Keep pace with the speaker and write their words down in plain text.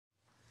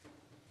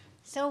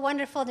So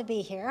wonderful to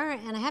be here,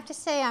 and I have to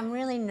say I'm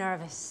really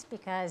nervous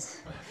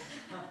because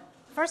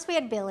first we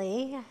had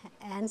Billy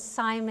and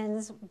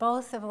Simon's,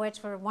 both of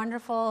which were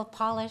wonderful,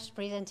 polished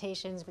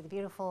presentations with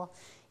beautiful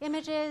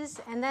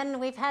images, and then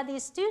we've had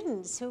these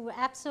students who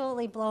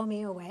absolutely blow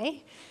me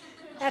away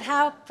at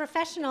how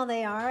professional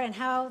they are and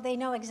how they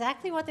know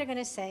exactly what they're going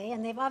to say,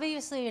 and they've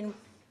obviously been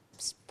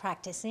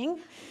practicing,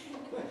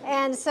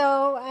 and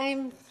so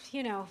I'm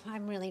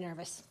really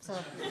nervous, so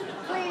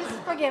please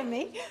forgive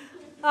me.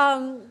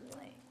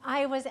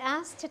 I was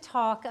asked to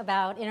talk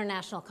about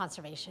international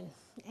conservation,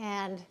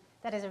 and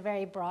that is a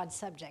very broad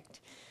subject.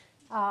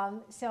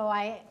 So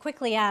I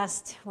quickly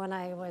asked, when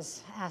I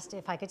was asked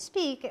if I could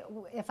speak,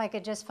 if I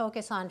could just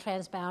focus on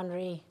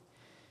transboundary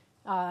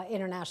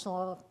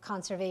international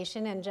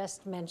conservation and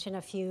just mention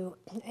a few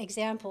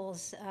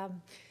examples,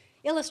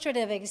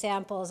 illustrative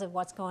examples of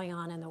what's going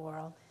on in the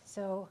world.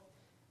 So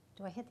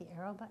do I hit the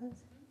arrow buttons?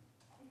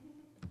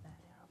 That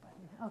arrow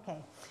button,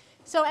 okay.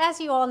 So as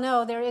you all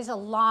know, there is a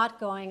lot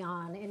going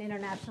on in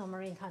international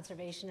marine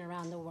conservation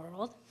around the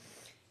world.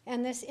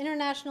 And this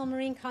international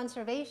marine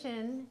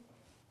conservation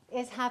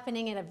is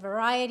happening at a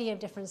variety of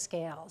different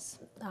scales.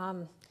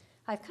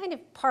 I've kind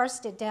of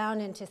parsed it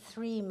down into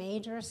three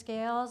major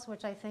scales,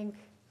 which I think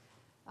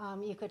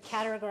you could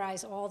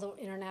categorize all the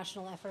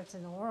international efforts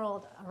in the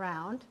world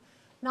around,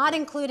 not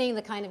including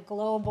the kind of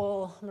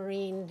global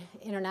marine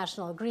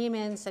international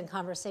agreements and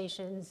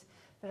conversations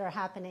that are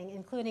happening,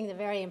 including the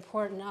very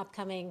important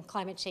upcoming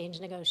climate change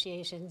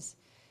negotiations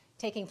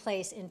taking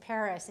place in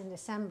Paris in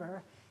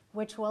December,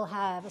 which will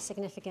have a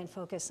significant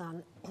focus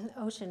on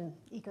ocean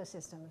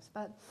ecosystems.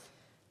 But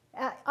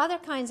other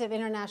kinds of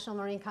international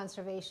marine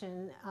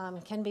conservation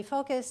can be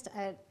focused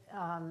at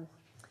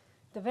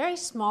the very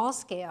small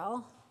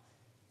scale,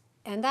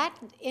 and that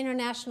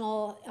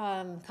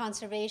international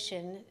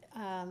conservation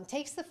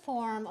takes the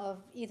form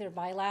of either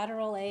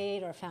bilateral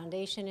aid or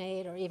foundation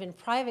aid or even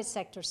private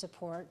sector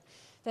support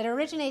that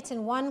originates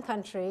in one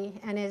country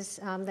and is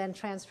then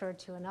transferred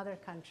to another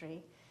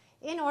country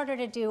in order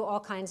to do all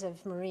kinds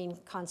of marine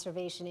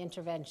conservation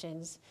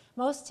interventions,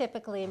 most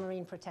typically in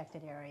marine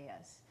protected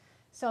areas.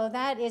 So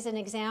that is an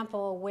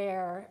example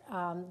where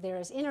there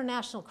is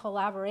international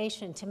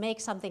collaboration to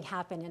make something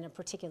happen in a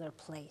particular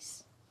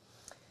place.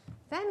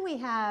 Then we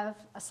have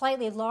a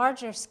slightly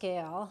larger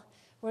scale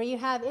where you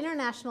have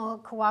international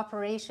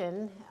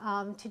cooperation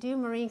to do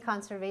marine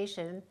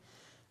conservation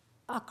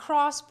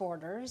across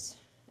borders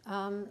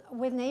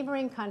with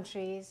neighboring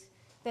countries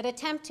that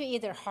attempt to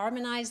either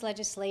harmonize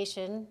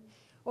legislation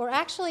or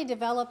actually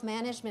develop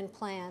management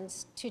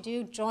plans to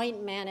do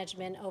joint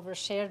management over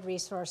shared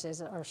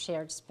resources or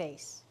shared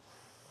space.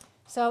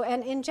 So,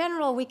 and in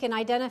general, we can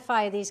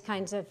identify these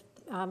kinds of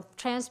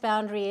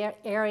transboundary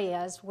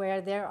areas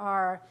where there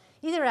are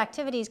either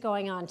activities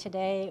going on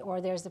today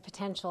or there's the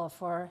potential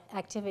for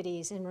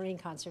activities in marine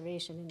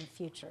conservation in the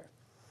future.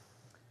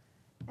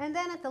 And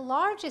then at the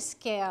largest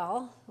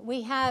scale,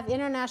 we have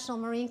international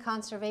marine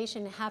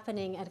conservation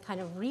happening at a kind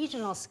of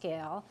regional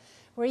scale,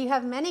 where you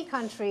have many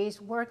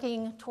countries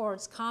working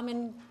towards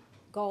common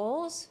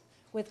goals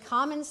with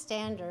common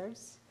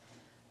standards,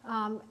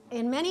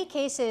 in many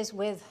cases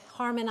with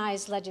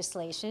harmonized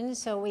legislation.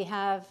 So we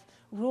have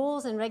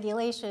rules and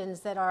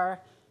regulations that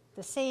are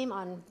the same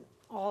on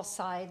all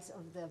sides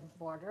of the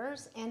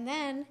borders. And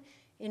then,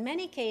 in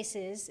many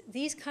cases,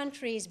 these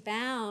countries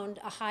bound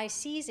a high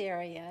seas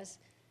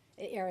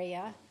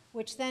area,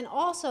 which then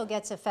also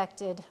gets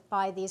affected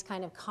by these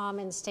kind of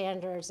common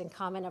standards and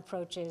common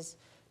approaches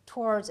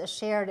towards a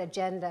shared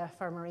agenda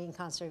for marine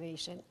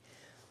conservation.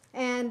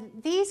 And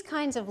these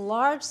kinds of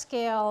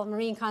large-scale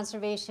marine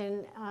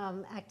conservation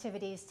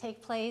activities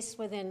take place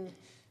within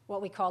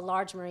what we call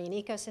large marine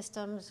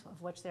ecosystems,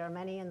 of which there are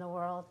many in the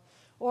world,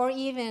 or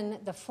even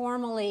the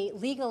formally,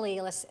 legally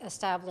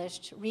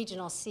established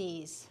regional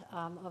seas,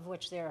 of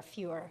which there are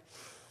fewer.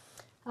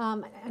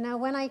 Now,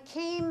 when I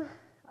came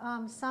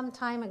some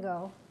time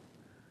ago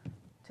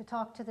to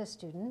talk to the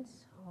students,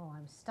 oh,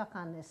 I'm stuck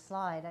on this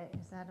slide.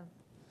 Is that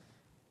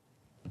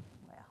a,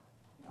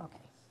 well,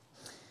 okay.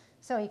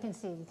 So you can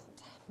see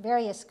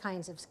various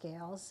kinds of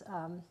scales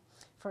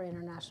for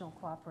international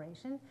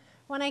cooperation.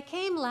 When I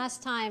came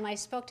last time, I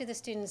spoke to the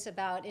students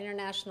about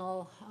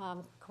international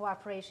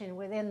cooperation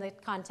within the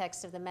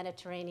context of the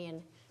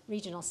Mediterranean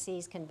Regional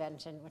Seas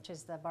Convention, which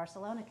is the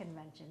Barcelona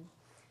Convention.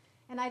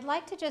 And I'd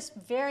like to just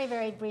very,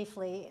 very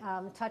briefly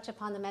touch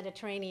upon the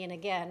Mediterranean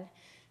again,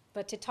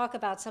 but to talk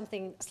about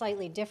something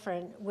slightly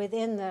different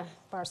within the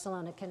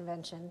Barcelona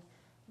Convention,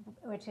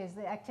 which is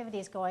the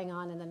activities going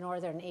on in the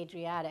northern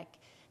Adriatic.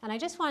 And I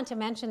just wanted to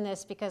mention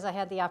this because I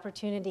had the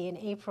opportunity in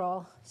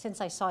April, since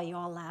I saw you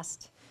all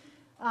last,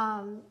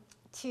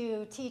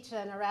 to teach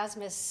an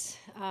Erasmus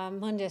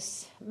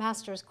Mundus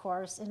master's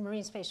course in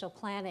marine spatial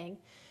planning,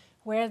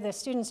 where the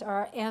students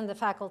are, and the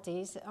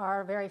faculties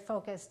are very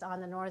focused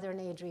on the northern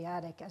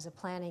Adriatic as a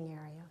planning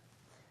area.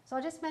 So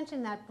I'll just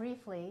mention that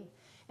briefly.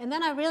 And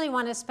then I really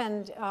want to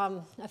spend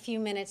a few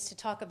minutes to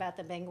talk about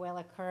the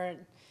Benguela Current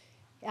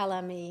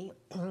LME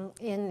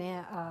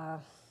in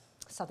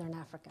southern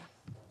Africa.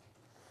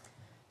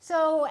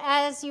 So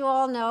as you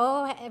all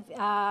know,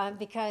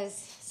 because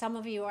some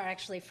of you are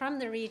actually from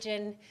the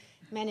region,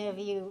 many of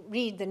you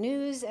read the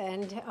news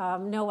and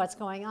know what's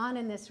going on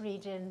in this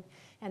region,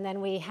 and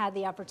then we had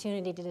the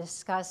opportunity to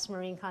discuss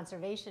marine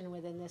conservation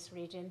within this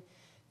region.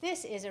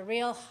 This is a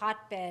real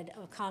hotbed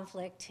of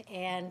conflict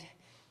and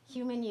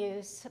human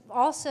use.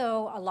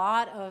 Also, a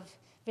lot of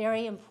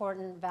very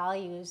important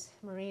values,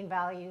 marine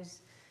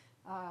values,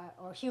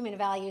 or human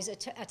values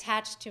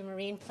attached to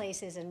marine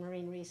places and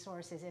marine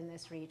resources in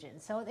this region.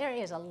 So there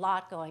is a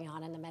lot going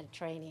on in the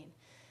Mediterranean.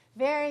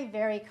 Very,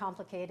 very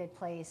complicated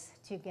place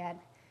to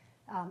get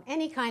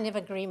any kind of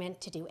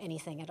agreement to do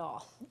anything at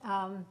all.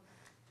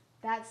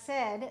 That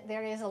said,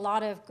 there is a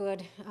lot of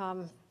good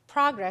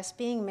progress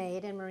being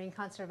made in marine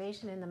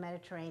conservation in the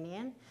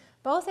Mediterranean,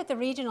 both at the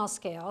regional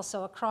scale,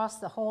 so across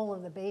the whole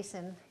of the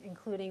basin,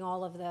 including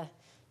all of the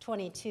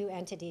 22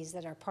 entities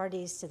that are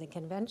parties to the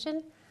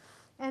convention,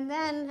 and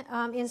then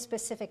in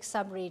specific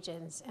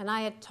subregions. And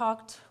I had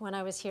talked when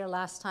I was here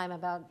last time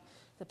about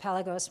the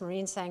Pelagos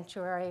Marine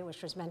Sanctuary,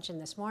 which was mentioned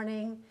this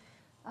morning,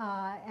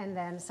 and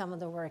then some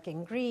of the work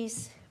in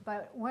Greece.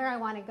 But where I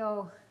want to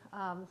go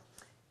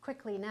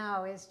quickly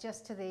now is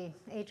just to the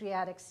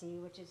Adriatic Sea,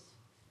 which is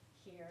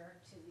here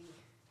to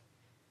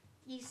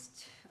the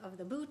east of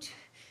the boot,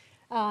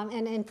 and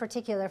in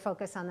particular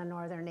focus on the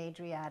northern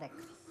Adriatic.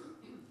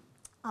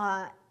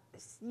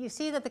 You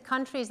see that the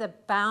countries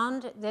that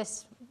bound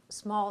this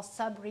small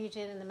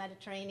sub-region in the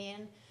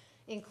Mediterranean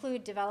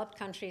include developed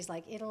countries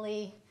like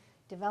Italy,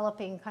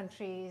 developing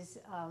countries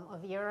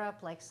of Europe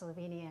like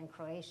Slovenia and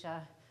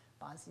Croatia,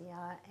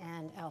 Bosnia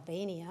and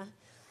Albania.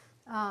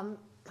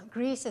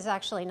 Greece is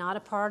actually not a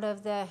part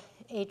of the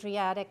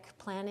Adriatic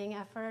planning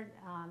effort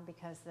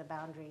because the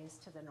boundary is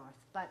to the north.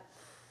 But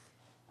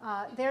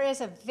there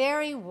is a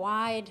very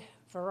wide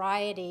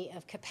variety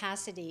of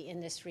capacity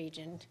in this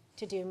region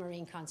to do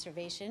marine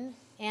conservation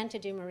and to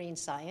do marine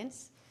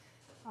science.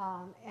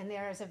 And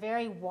there is a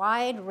very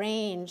wide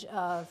range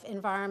of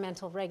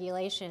environmental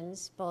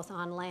regulations, both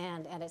on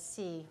land and at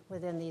sea,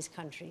 within these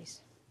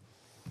countries.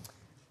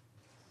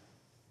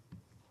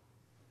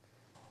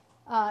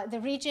 The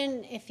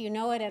region, if you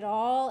know it at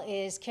all,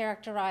 is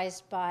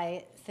characterized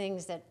by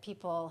things that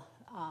people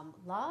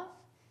love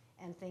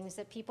and things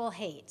that people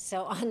hate.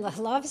 So on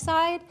the love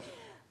side,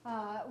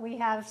 we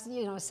have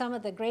some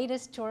of the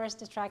greatest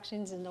tourist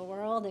attractions in the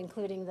world,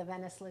 including the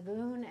Venice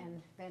Lagoon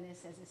and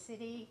Venice as a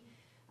city.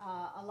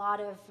 A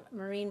lot of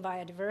marine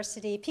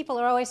biodiversity. People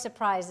are always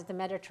surprised that the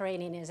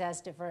Mediterranean is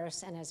as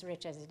diverse and as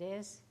rich as it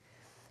is.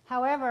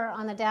 However,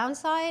 on the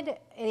downside,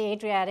 the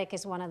Adriatic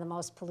is one of the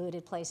most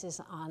polluted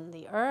places on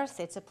the earth.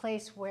 It's a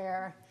place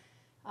where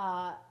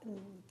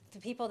the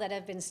people that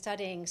have been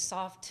studying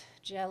soft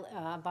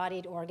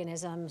bodied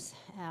organisms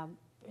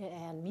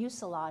and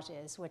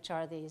mucilages, which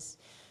are these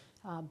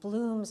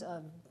blooms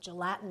of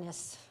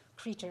gelatinous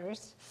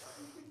creatures,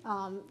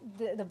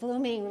 the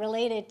blooming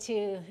related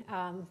to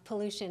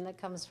pollution that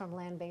comes from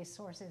land-based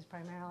sources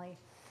primarily.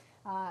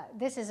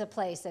 This is a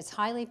place that's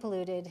highly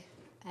polluted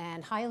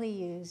and highly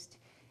used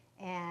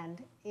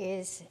and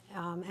is,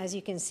 as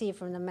you can see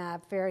from the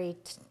map, very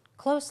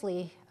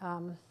closely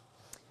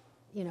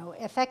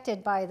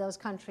affected by those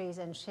countries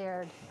and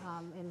shared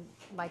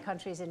by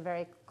countries in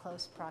very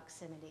close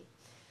proximity.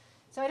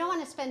 So I don't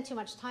want to spend too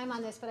much time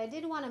on this, but I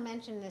did want to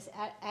mention this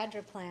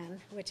ADRA plan,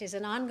 which is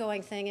an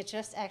ongoing thing. It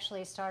just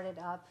actually started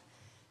up.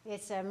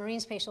 It's a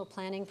marine spatial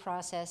planning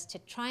process to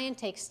try and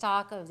take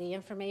stock of the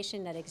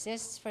information that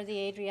exists for the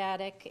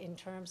Adriatic in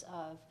terms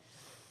of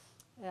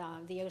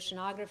the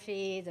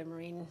oceanography, the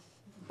marine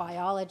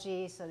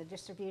biology, so the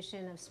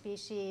distribution of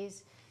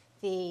species,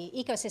 the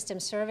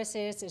ecosystem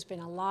services. There's been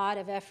a lot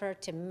of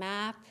effort to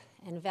map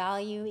and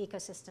value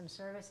ecosystem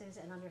services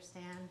and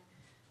understand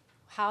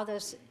how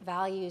those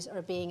values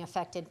are being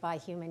affected by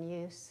human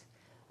use.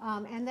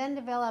 And then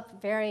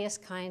develop various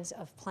kinds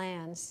of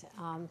plans,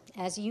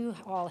 as you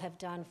all have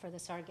done for the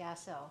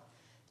Sargasso,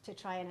 to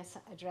try and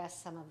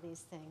address some of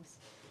these things,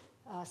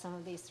 some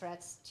of these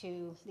threats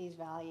to these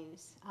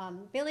values.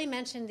 Billy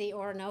mentioned the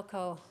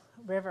Orinoco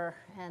River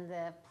and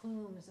the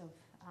plumes of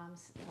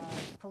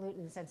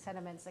pollutants and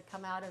sediments that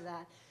come out of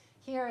that.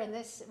 Here in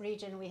this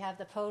region, we have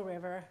the Po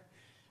River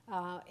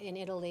in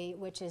Italy,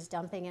 which is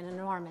dumping an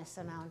enormous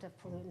amount of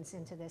pollutants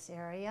into this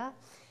area.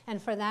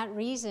 And for that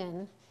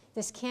reason,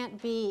 this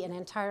can't be an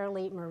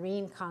entirely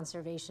marine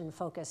conservation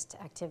focused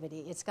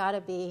activity. It's got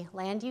to be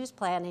land use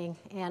planning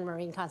and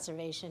marine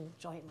conservation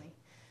jointly.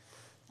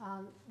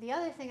 The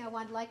other thing I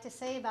would like to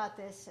say about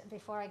this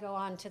before I go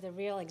on to the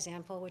real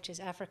example, which is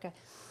Africa,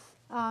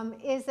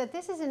 is that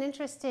this is an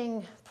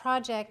interesting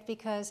project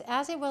because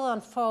as it will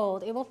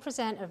unfold, it will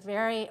present a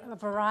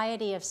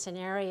variety of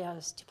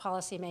scenarios to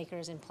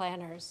policymakers and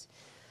planners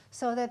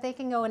so that they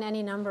can go in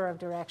any number of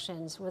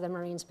directions with a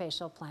marine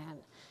spatial plan.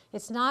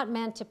 It's not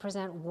meant to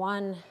present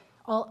one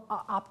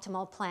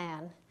optimal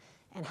plan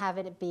and have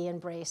it be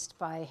embraced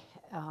by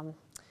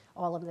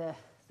all of the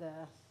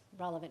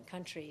relevant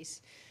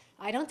countries.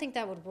 I don't think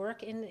that would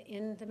work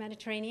in the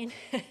Mediterranean,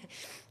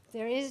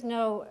 there is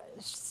no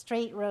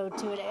straight road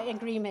to an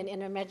agreement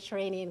in a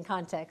Mediterranean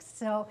context.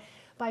 So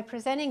by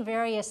presenting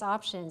various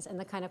options and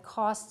the kind of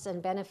costs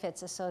and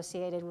benefits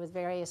associated with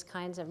various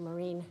kinds of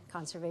marine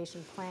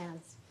conservation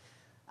plans,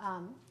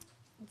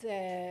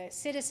 the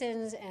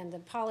citizens and the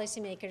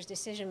policymakers,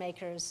 decision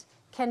makers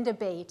can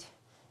debate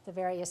the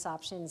various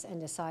options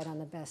and decide on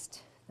the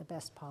best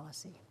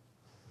policy.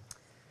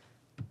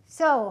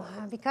 So,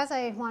 because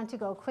I want to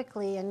go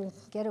quickly and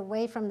get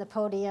away from the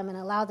podium and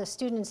allow the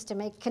students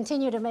to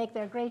continue to make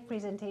their great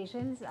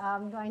presentations,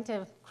 I'm going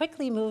to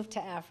quickly move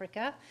to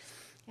Africa,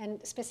 and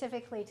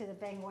specifically to the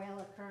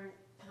Benguela Current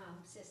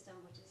system,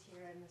 which is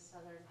here in the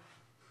southern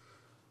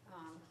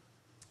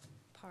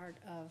part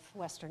of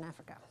Western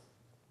Africa.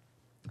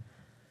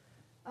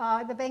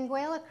 The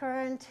Benguela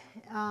Current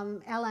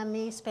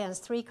LME spans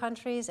 3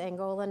 countries,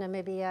 Angola,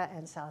 Namibia,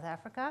 and South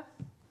Africa.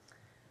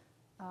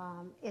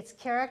 It's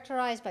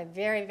characterized by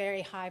very,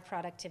 very high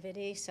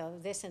productivity. So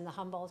this and the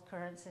Humboldt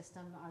Current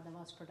system are the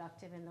most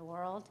productive in the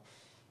world.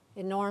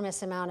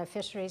 Enormous amount of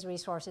fisheries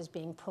resources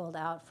being pulled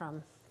out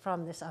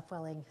from this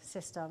upwelling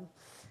system.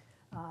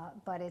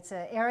 But it's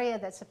an area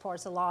that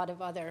supports a lot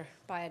of other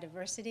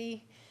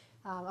biodiversity.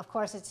 Of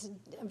course, it's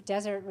a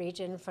desert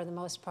region for the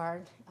most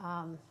part.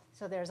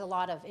 So there's a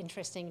lot of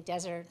interesting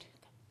desert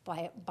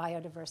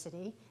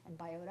biodiversity and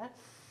biota.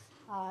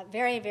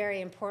 Very, very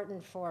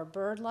important for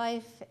bird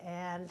life,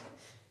 and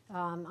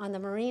on the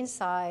marine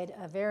side,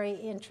 a very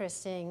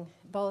interesting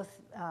both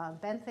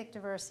benthic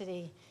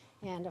diversity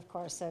and, of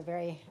course, a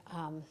very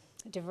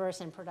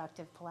diverse and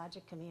productive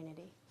pelagic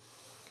community.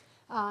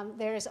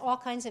 There's all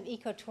kinds of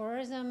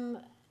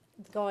ecotourism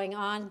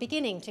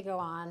beginning to go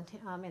on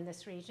in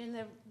this region.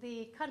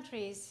 The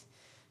countries,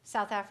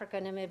 South Africa,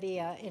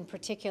 Namibia in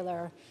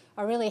particular,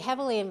 are really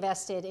heavily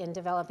invested in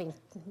developing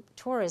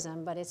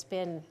tourism, but it's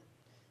been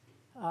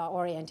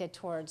oriented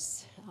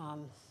towards,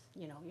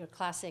 your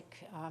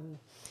classic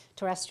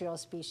terrestrial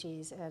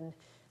species and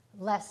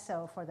less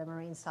so for the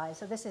marine side.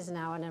 So this is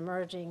now an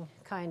emerging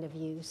kind of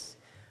use.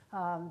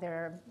 There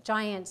are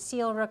giant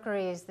seal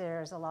rookeries,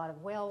 there's a lot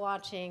of whale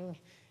watching,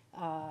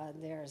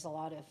 there's a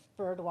lot of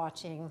bird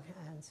watching,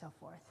 and so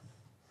forth.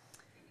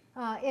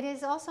 It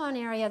is also an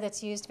area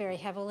that's used very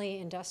heavily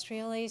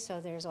industrially, so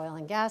there's oil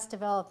and gas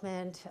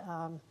development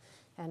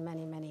and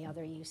many, many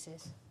other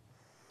uses.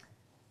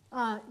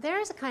 There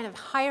is a kind of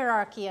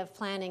hierarchy of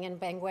planning in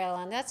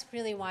Benguela, and that's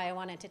really why I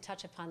wanted to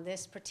touch upon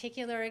this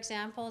particular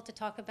example to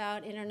talk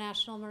about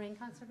international marine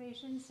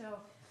conservation. So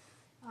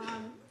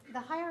the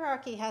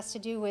hierarchy has to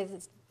do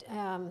with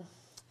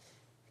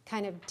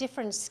kind of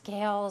different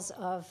scales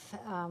of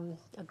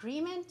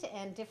agreement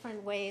and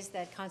different ways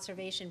that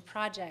conservation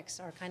projects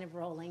are kind of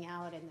rolling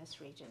out in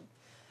this region.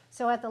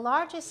 So at the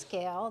largest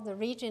scale, the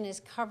region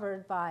is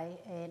covered by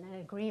an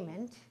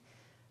agreement.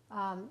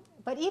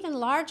 But even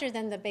larger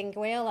than the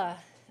Benguela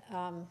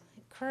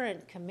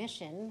Current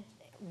Commission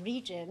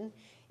region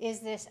is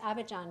this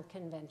Abidjan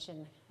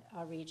Convention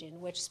region,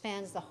 which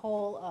spans the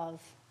whole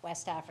of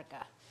West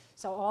Africa.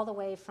 So all the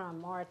way from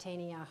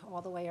Mauritania,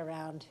 all the way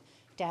around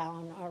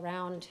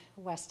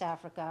West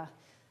Africa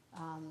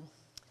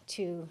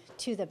to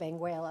the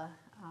Benguela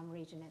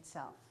region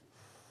itself.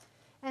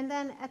 And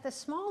then at the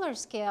smaller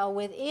scale,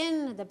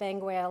 within the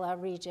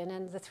Benguela region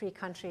and the 3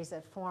 countries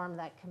that form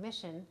that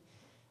commission,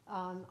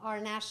 are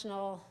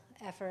national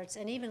efforts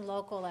and even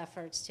local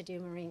efforts to do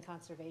marine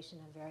conservation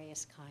of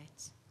various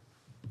kinds.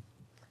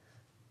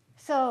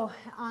 So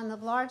on the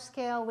large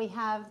scale, we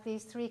have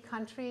these 3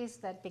 countries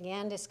that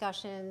began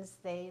discussions.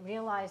 They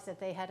realized that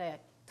they had a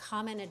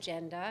common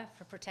agenda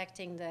for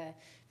protecting the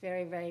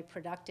very, very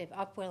productive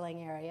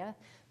upwelling area,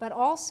 but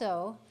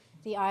also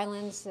the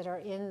islands that are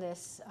in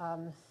this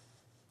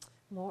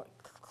more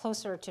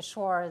closer to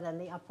shore than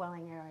the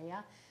upwelling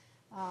area.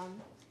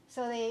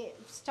 So they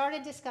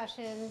started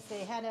discussions.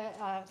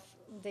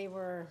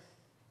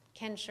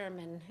 Ken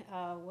Sherman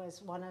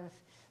was one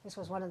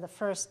of the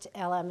first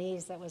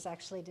LMEs that was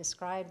actually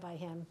described by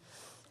him.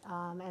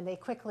 And they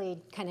quickly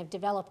kind of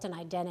developed an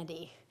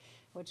identity,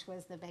 which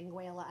was the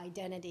Benguela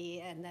identity,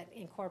 and that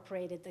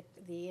incorporated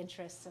the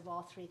interests of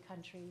all 3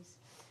 countries.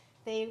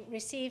 They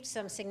received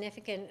some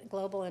significant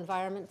global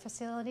environment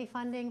facility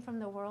funding from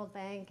the World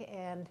Bank,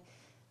 and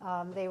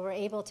they were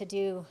able to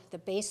do the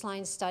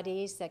baseline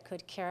studies that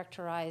could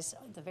characterize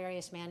the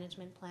various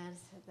management plans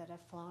that have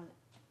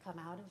come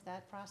out of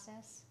that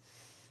process.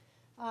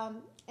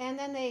 And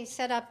then they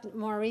set up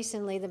more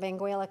recently the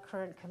Benguela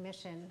Current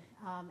Commission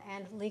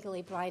and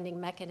legally binding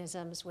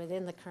mechanisms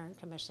within the Current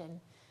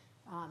Commission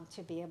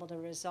to be able to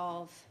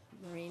resolve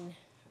marine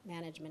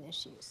management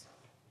issues.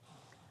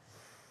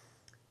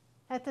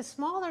 At the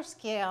smaller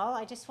scale,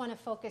 I just want to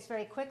focus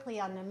very quickly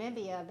on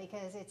Namibia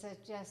because it's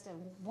just a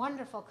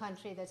wonderful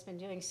country that's been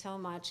doing so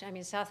much. I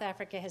mean, South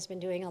Africa has been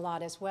doing a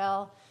lot as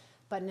well,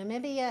 but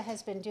Namibia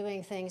has been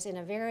doing things in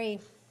a very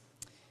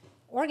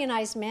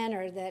organized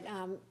manner that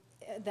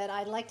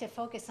I'd like to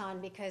focus on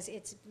because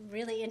it's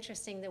really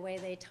interesting the way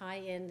they tie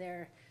in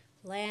their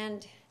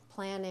land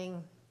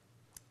planning,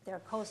 their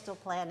coastal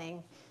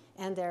planning,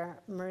 and their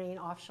marine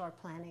offshore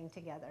planning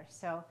together.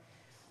 So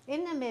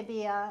In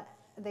Namibia,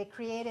 they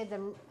created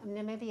the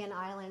Namibian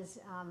Islands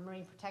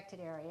Marine Protected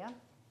Area,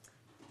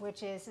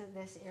 which is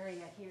this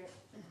area here.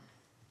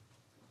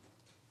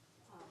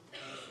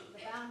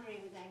 The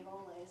boundary with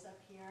Angola is up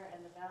here,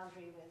 and the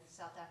boundary with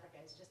South Africa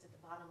is just at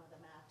the bottom of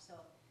the map. So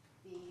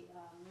the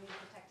marine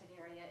protected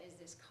area is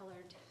this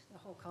colored, the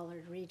whole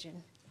colored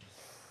region.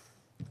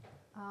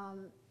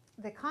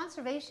 The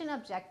conservation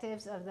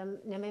objectives of the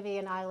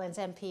Namibian Islands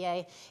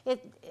MPA,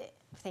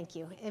 thank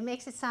you. It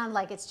makes it sound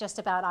like it's just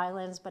about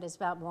islands, but it's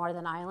about more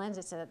than islands.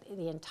 It's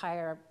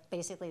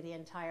basically the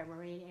entire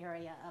marine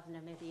area of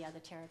Namibia, the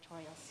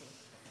territorial sea.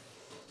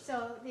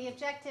 So the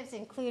objectives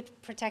include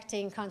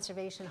protecting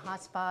conservation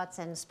hotspots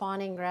and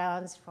spawning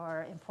grounds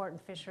for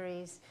important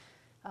fisheries,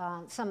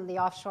 some of the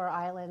offshore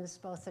islands,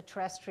 both the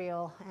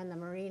terrestrial and the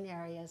marine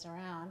areas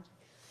around.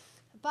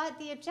 But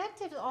the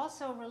objectives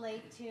also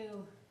relate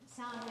to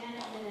sound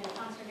management and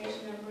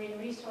conservation of marine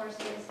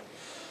resources,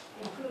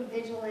 improved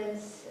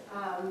vigilance,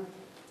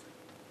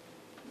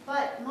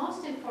 but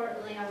most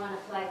importantly, I want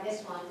to flag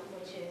this one,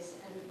 which is,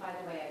 and by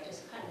the way, I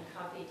just kind of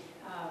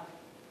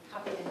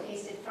copied and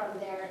pasted from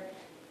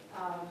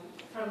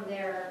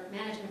their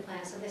management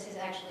plan. So this is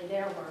actually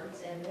their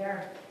words and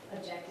their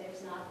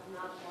objectives, not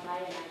what I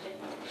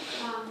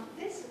imagined.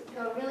 This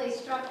though really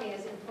struck me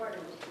as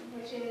important,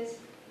 which is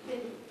the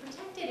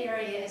protected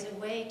area is a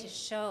way to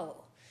show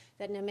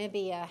that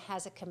Namibia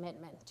has a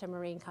commitment to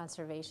marine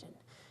conservation.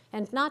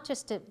 And not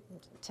just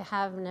to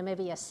have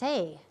Namibia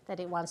say that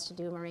it wants to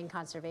do marine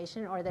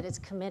conservation or that it's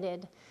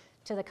committed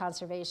to the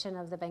conservation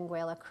of the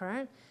Benguela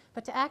Current,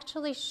 but to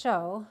actually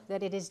show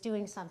that it is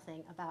doing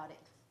something about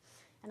it.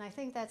 And I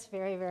think that's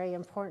very, very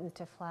important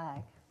to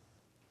flag.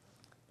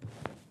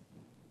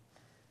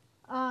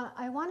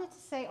 I wanted to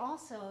say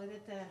also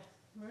that the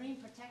marine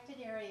protected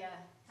area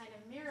kind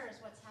of mirrors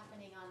what's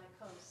happening on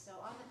the coast. So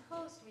on the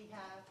coast we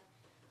have,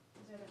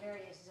 these are the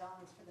various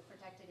zones for the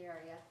protected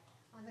area.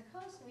 On the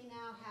coast we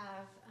now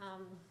have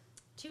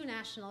 2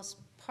 national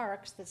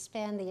parks that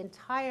span the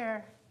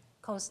entire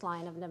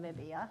coastline of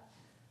Namibia.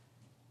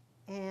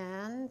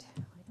 And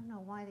I don't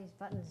know why these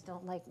buttons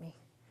don't like me.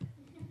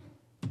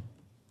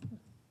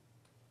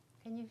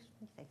 Can you?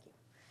 Thank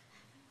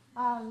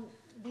you.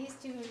 These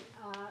 2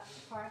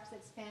 parks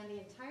that span the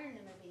entire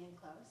Namibian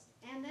coast.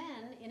 And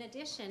then, in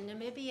addition,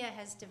 Namibia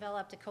has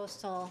developed a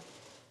coastal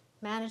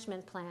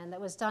management plan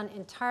that was done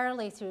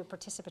entirely through a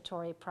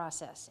participatory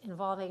process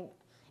involving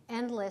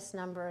endless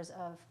numbers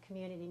of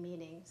community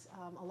meetings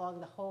along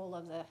the whole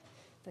of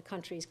the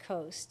country's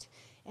coast.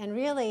 And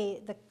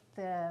really,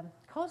 the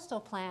coastal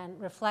plan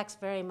reflects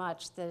very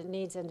much the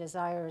needs and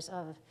desires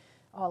of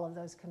all of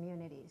those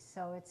communities.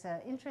 So it's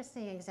an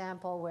interesting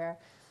example where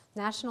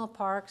national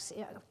parks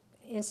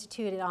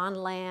instituted on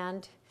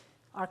land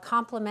are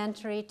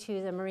complementary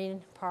to the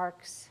marine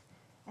parks,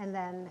 and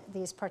then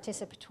these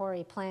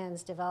participatory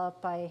plans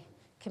developed by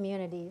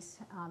communities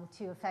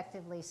to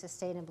effectively,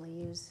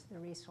 sustainably use the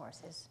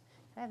resources.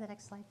 Can I have the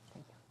next slide?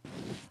 Thank you.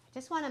 I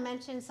just want to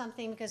mention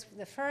something because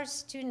the first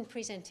student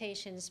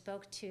presentation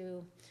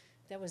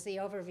that was the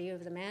overview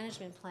of the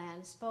management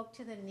plan, spoke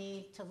to the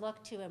need to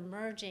look to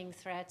emerging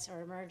threats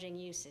or emerging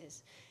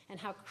uses and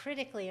how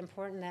critically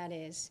important that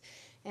is.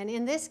 And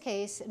in this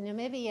case,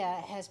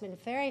 Namibia has been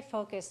very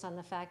focused on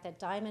the fact that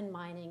diamond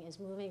mining is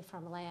moving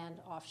from land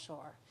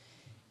offshore.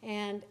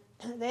 And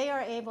they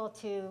are able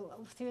to,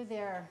 through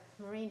their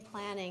marine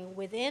planning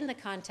within the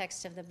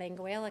context of the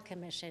Benguela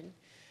Commission,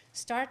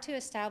 start to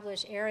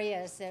establish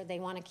areas that they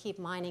want to keep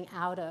mining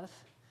out of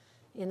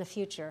in the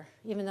future,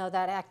 even though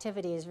that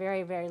activity is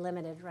very, very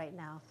limited right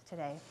now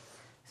today.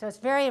 So it's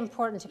very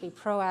important to be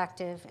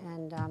proactive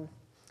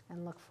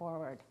and look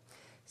forward.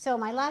 So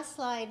my last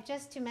slide,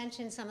 just to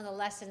mention some of the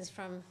lessons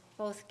from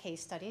both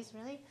case studies,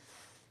 really.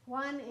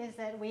 One is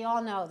that we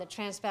all know that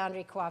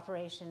transboundary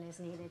cooperation is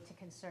needed to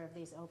conserve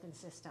these open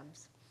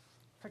systems,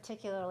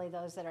 particularly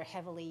those that are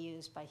heavily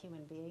used by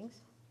human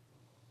beings.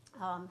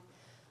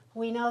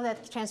 We know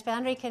that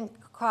transboundary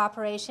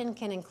cooperation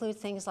can include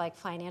things like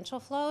financial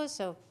flows,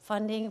 so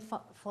funding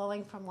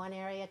flowing from one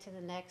area to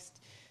the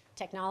next,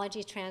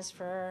 technology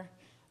transfer,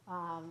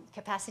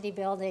 capacity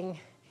building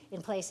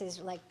in places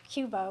like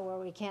Cuba where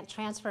we can't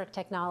transfer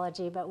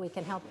technology, but we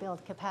can help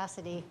build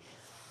capacity,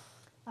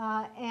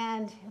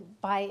 and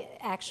by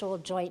actual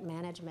joint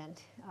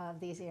management of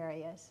these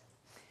areas.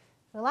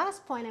 The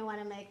last point I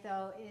want to make,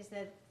 though, is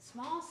that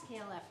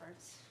small-scale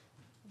efforts,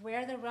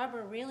 where the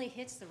rubber really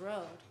hits the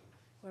road,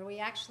 where we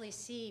actually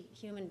see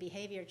human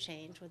behavior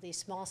change with these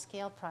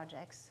small-scale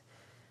projects,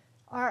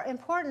 are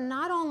important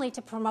not only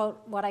to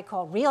promote what I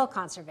call real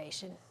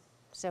conservation,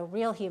 so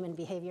real human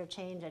behavior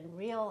change and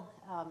real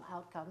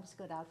outcomes,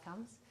 good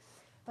outcomes,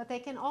 but they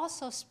can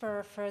also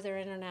spur further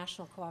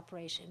international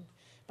cooperation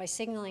by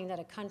signaling that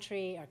a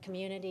country, or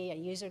community, a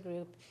user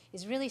group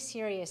is really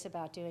serious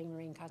about doing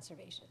marine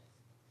conservation.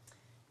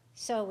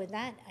 So with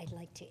that, I'd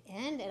like to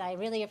end, and I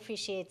really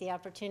appreciate the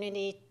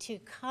opportunity to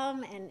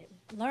come and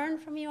learn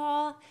from you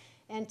all,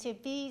 and to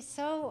be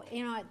so,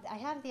 I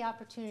have the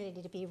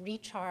opportunity to be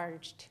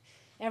recharged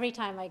every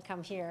time I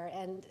come here.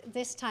 And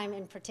this time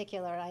in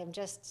particular, I am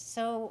just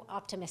so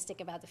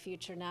optimistic about the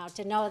future now,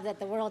 to know that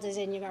the world is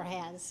in your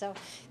hands. So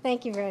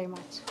thank you very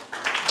much.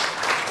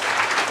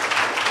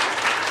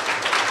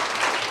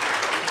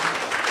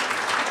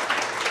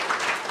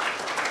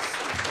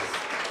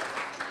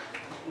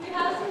 We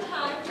have some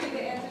time for you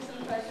to answer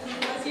some questions,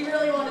 unless you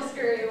really want to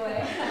scurry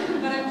away.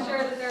 But I'm sure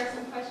that there are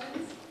some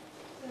questions.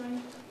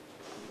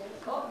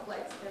 Oh,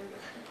 lights, there we go.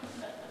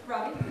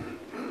 Robbie?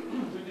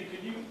 Tundi,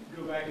 could you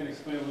go back and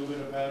explain a little bit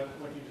about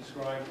what you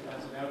described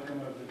as an outcome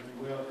of the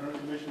Whale Current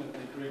Commission, that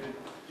they created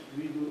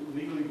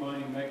legally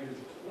binding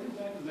mechanisms? What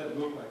exactly does that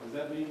look like? Does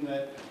that mean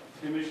that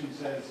the Commission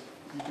says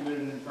you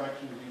committed an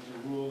infraction of these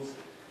rules?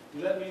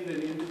 Does that mean that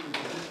the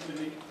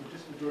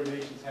participatory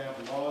nations have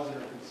laws that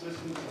are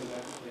consistent, so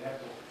that they have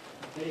to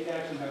take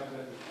action at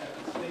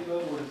the state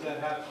level, or does that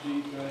have to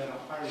be done at a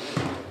higher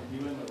level at the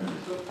UN level?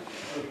 Just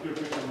a clear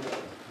picture of what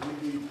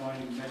legally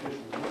binding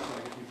mechanism looks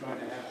like if you're trying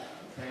to have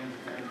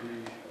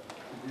transboundary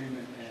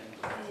agreement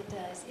and... It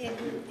does.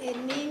 It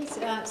means,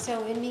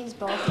 so it means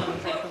both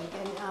things, I think.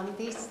 And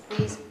these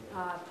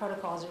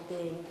protocols are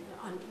being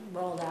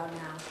rolled out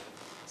now.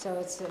 So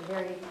it's a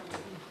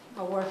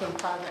work in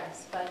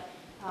progress. But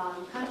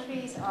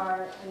countries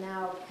are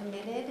now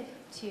committed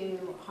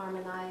to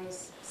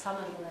harmonize some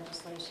of the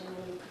legislation,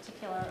 and in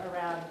particular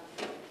around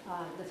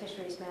the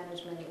fisheries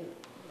management.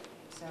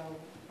 So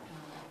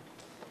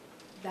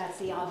that's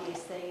the obvious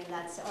thing, and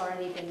that's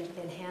already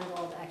been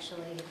handled,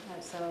 actually.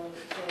 So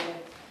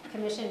the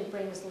Commission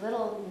brings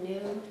little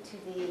new to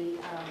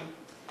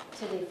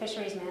the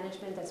fisheries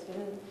management that's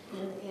been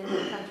in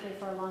the country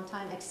for a long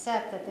time,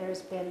 except that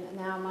there's been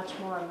now much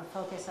more of a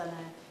focus on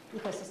an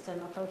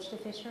ecosystem approach to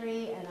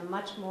fishery, and a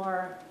much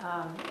more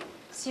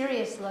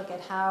serious look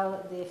at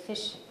how the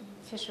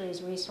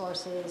fisheries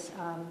resources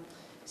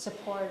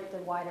support the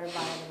wider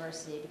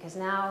biodiversity, because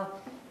now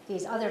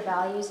these other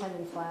values have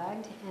been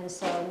flagged, and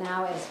so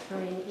now as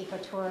marine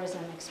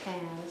ecotourism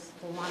expands,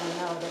 they want to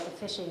know that the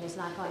fishing is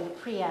not going to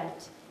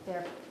preempt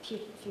their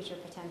future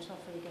potential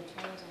for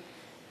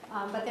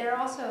ecotourism. But there are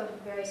also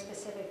very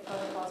specific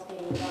protocols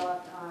being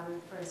developed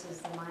on, for instance,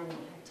 the mining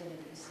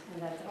activities,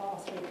 and that all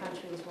three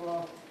countries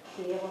will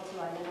be able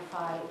to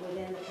identify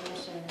within the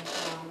Commission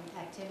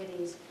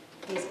activities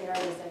these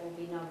areas that will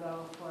be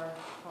no-go for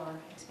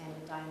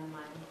expanded diamond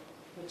mining,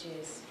 which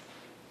is,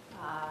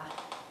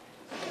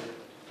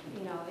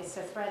 you know, it's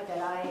a threat that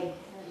I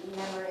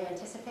never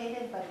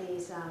anticipated, but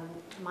these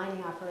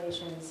mining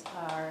operations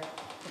are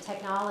the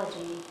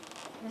technology.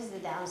 This is the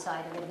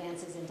downside of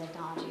advances in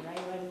technology, right?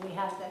 When we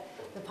have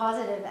the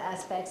positive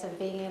aspects of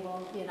being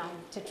able, you know,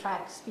 to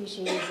track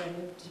species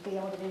and to be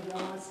able to do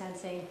remote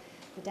sensing,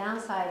 the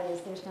downside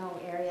is there's no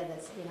area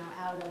that's, you know,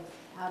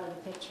 out of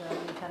the picture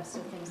when it comes to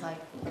things like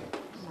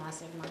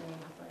massive mining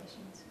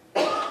operations.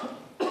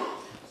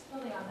 Just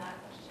building on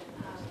that question,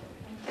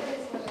 I'm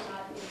curious whether or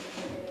not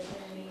there is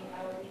any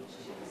outreach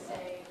to,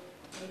 say,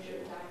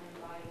 major diamond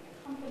mining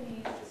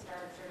companies to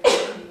start sort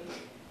of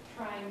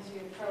trying to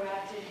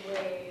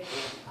proactively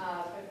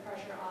put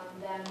pressure on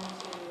them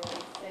to,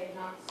 say,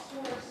 not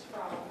source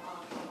from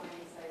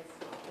mining sites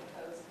off the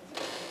coast and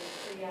sort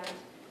of preempt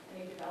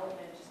any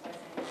development just by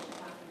saying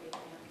it's not going to be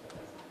preempted what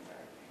those mines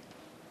are.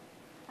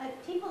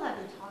 People have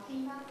been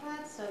talking about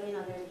that, so, you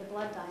know, there's the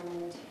blood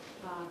diamond.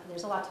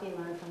 There's a lot to be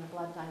learned from the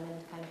blood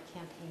diamond kind of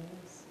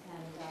campaigns,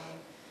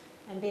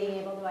 and being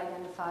able to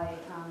identify,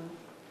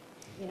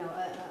 you know,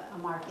 a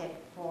market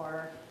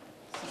for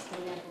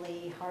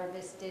sustainably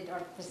harvested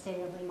or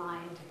sustainably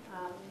mined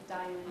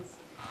diamonds.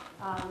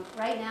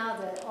 Right now,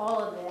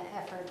 all of the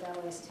effort,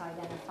 though, is to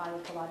identify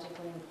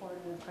ecologically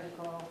important,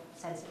 critical,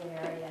 sensitive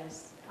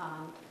areas,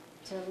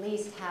 to at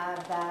least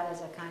have that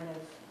as a kind of,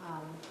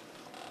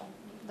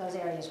 those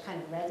areas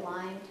kind of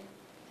redlined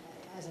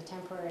as a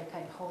temporary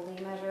kind of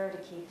holding measure to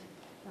keep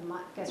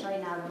because right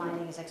now the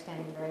mining is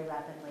expanding very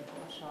rapidly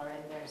offshore,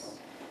 and there's,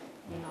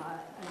 you know,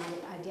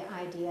 an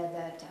idea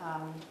that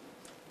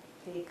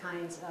the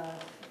kinds of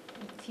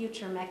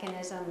future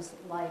mechanisms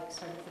like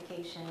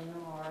certification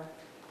or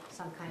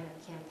some kind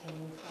of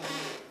campaign for,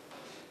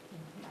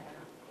 I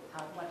don't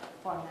know what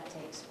form that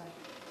takes,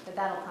 but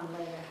that'll come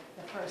later.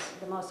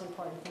 The most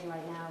important thing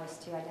right now is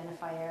to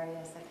identify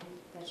areas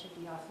that should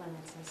be off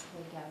limits as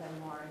we gather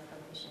more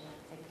information and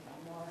think about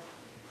more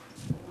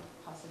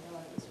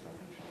possibilities for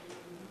control.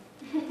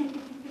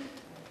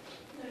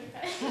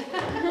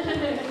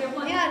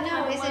 Yeah,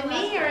 no, is it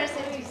me or is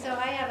it, so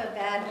I have a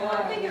bad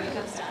aura when it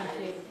comes to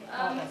confusing.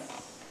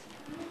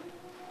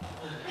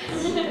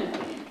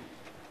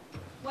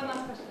 One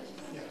last question.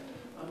 Yeah.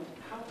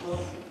 How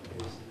wealthy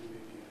is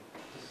Namibia?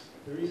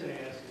 The reason I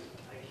ask is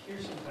I hear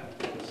sometimes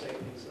people say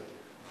things like,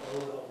 oh,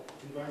 well,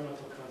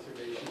 environmental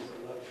conservation is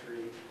a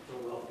luxury for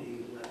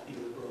wealthy, lefty,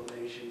 liberal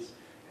nations,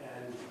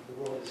 and the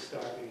world is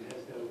starving,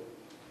 has no,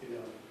 you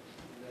know,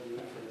 no need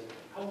for this.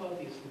 How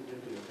wealthy is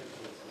Namibia? I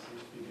think it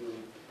seems to be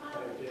doing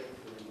quite a bit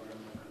for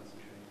environmental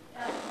conservation.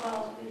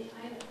 Well,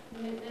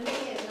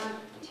 Namibia is not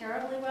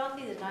terribly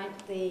wealthy.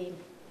 The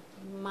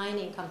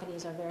mining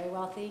companies are very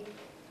wealthy.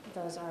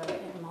 those are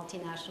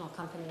multinational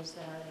companies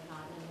that are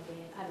not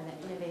Namibian. I don't know,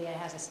 Namibia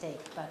has a stake,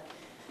 but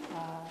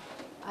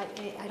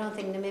I don't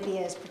think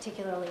Namibia is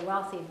particularly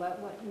wealthy, but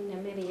what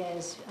Namibia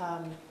is,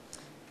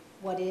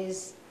 what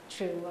is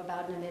true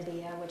about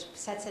Namibia, which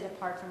sets it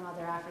apart from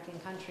other African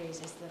countries,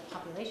 is the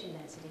population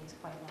density is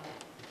quite low.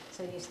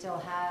 So you still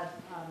have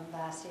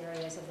vast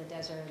areas of the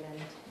desert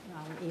and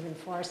even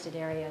forested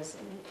areas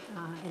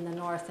in the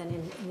north and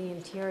in the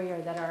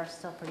interior that are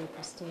still pretty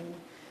pristine.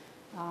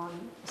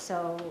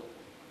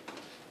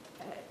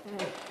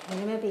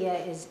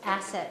 Namibia is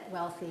asset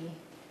wealthy,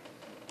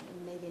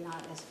 maybe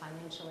not as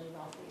financially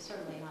wealthy,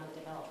 certainly not a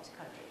developed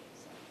country,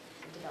 so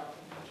it's a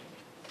developing country.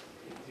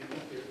 Do you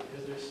think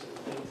there's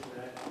something to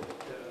that,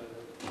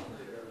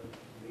 there are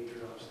major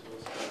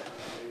obstacles to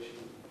conservation,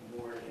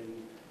 more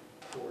in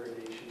poorer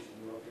nations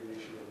and wealthier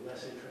nations, or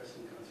less interest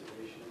in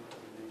conservation in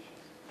other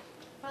nations?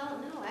 Well,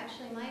 no,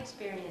 actually my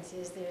experience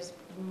is there's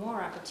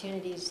more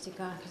opportunities to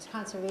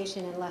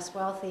conservation in less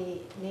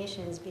wealthy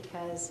nations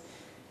because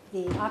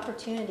the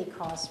opportunity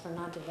costs for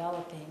not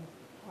developing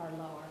are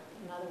lower.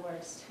 In other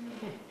words,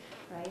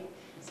 right?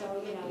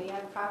 So, you know, you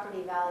have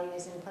property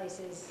values in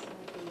places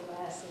like the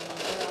US and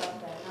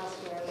Europe and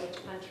elsewhere, rich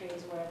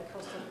countries where the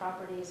coastal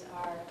properties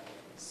are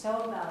so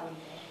valuable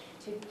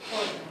to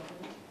poor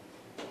development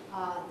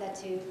that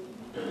to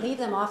leave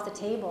them off the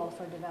table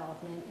for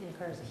development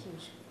incurs a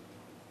huge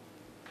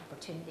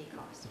opportunity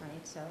cost,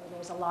 right? So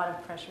there's a lot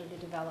of pressure to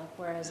develop,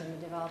 whereas in the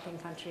developing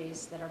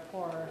countries that are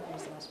poorer,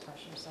 there's less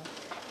pressure. So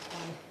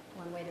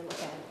one way to look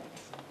at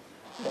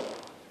it.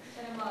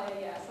 And Amalia,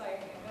 yes,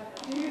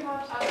 do you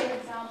have other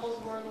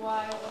examples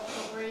worldwide of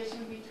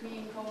cooperation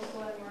between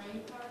coastal and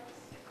marine parks?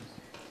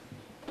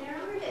 There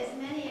aren't as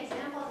many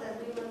examples as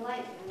we would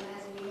like and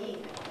as we need.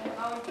 And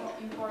how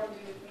important do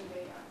you think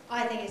they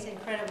are? I think it's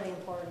incredibly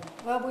important.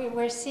 Well,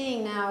 we're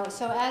seeing now,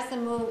 so as the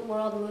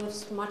world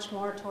moves much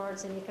more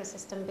towards an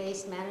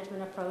ecosystem-based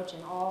management approach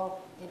in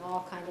all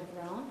kind of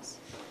realms,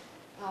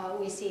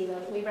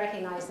 we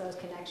recognize those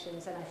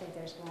connections, and I think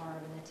there's more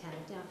of an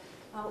attempt.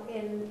 Now,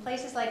 in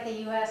places like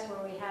the U.S.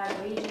 where we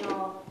have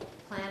regional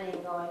planning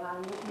going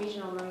on,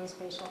 regional marine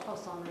spatial,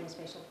 coastal marine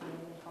spatial planning,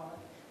 we call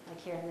it,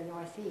 like here in the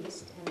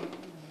Northeast, and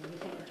you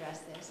can address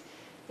this.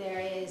 There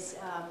is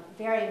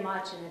very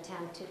much an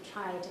attempt to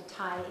try to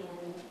tie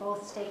in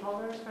both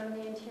stakeholders from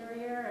the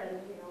interior and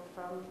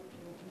from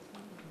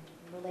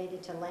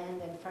related to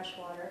land and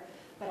freshwater,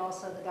 but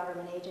also the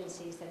government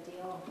agencies that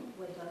deal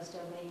with those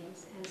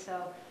domains. And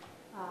so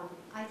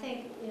I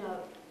think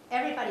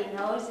everybody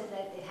knows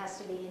that it has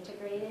to be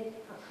integrated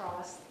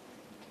across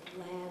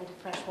land,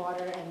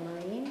 freshwater, and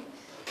marine.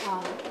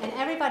 And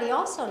everybody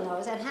also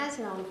knows, and has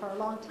known for a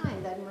long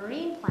time, that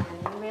marine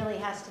planning really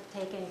has to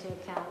take into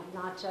account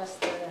not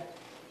just the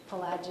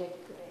pelagic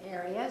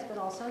areas, but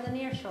also the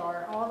near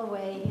shore, all the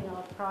way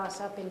across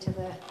up into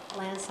the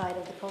land side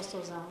of the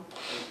coastal zone.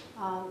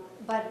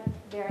 But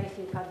very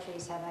few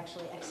countries have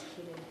actually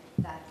executed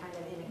that kind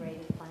of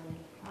integrated planning.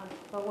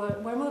 But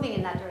we're moving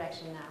in that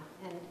direction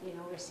now, and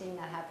we're seeing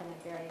that happen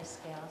at various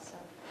scales. So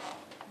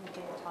we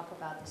can talk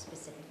about the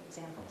specific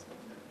examples.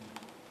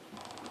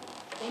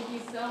 Thank you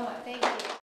so much. Thank you.